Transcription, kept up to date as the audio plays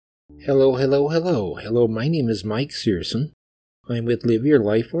Hello, hello, hello. Hello, my name is Mike Searson. I'm with Live Your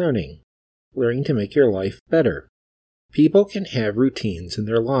Life Learning, learning to make your life better. People can have routines in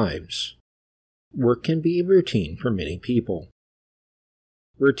their lives. Work can be a routine for many people.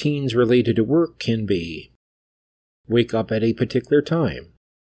 Routines related to work can be: wake up at a particular time,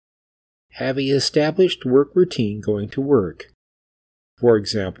 have a established work routine going to work. For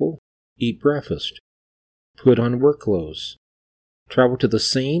example, eat breakfast, put on work clothes, travel to the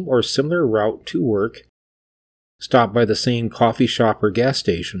same or similar route to work, stop by the same coffee shop or gas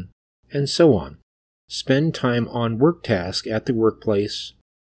station, and so on. Spend time on work tasks at the workplace.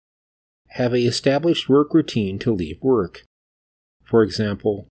 Have a established work routine to leave work. For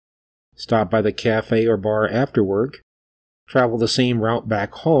example, stop by the cafe or bar after work, travel the same route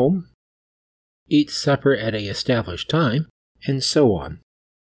back home, eat supper at a established time, and so on.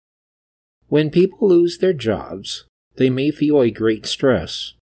 When people lose their jobs, they may feel a great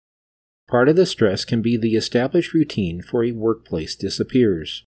stress. Part of the stress can be the established routine for a workplace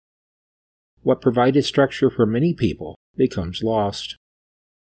disappears. What provided structure for many people becomes lost.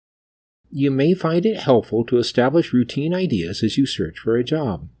 You may find it helpful to establish routine ideas as you search for a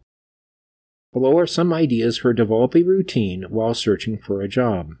job. Below are some ideas for developing a routine while searching for a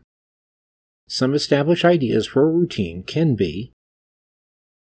job. Some established ideas for a routine can be: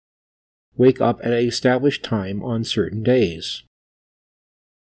 wake up at an established time on certain days.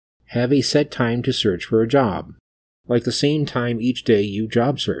 Have a set time to search for a job, like the same time each day you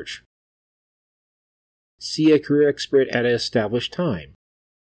job search. See a career expert at an established time,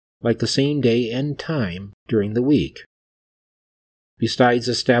 like the same day and time during the week. Besides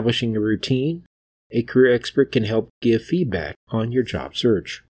establishing a routine, a career expert can help give feedback on your job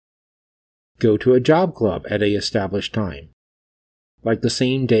search. Go to a job club at an established time, like the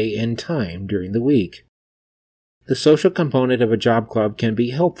same day and time during the week. The social component of a job club can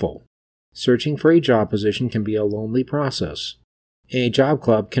be helpful. Searching for a job position can be a lonely process, and a job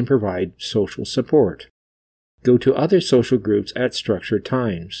club can provide social support. Go to other social groups at structured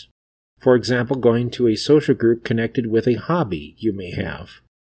times. For example, going to a social group connected with a hobby you may have.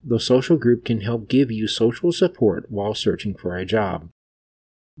 The social group can help give you social support while searching for a job.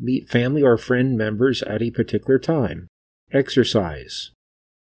 Meet family or friend members at a particular time. Exercise.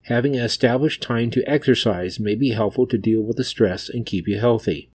 Having an established time to exercise may be helpful to deal with the stress and keep you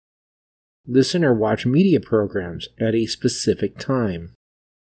healthy. Listen or watch media programs at a specific time.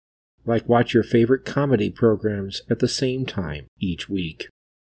 Like watch your favorite comedy programs at the same time each week.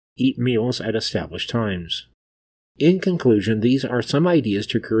 Eat meals at established times. In conclusion, these are some ideas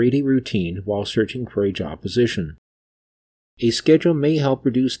to create a routine while searching for a job position. A schedule may help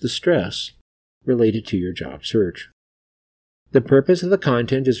reduce the stress related to your job search. The purpose of the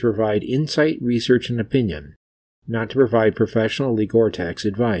content is to provide insight, research, and opinion, not to provide professional, legal, or tax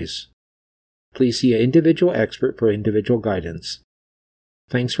advice. Please see an individual expert for individual guidance.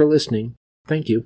 Thanks for listening. Thank you.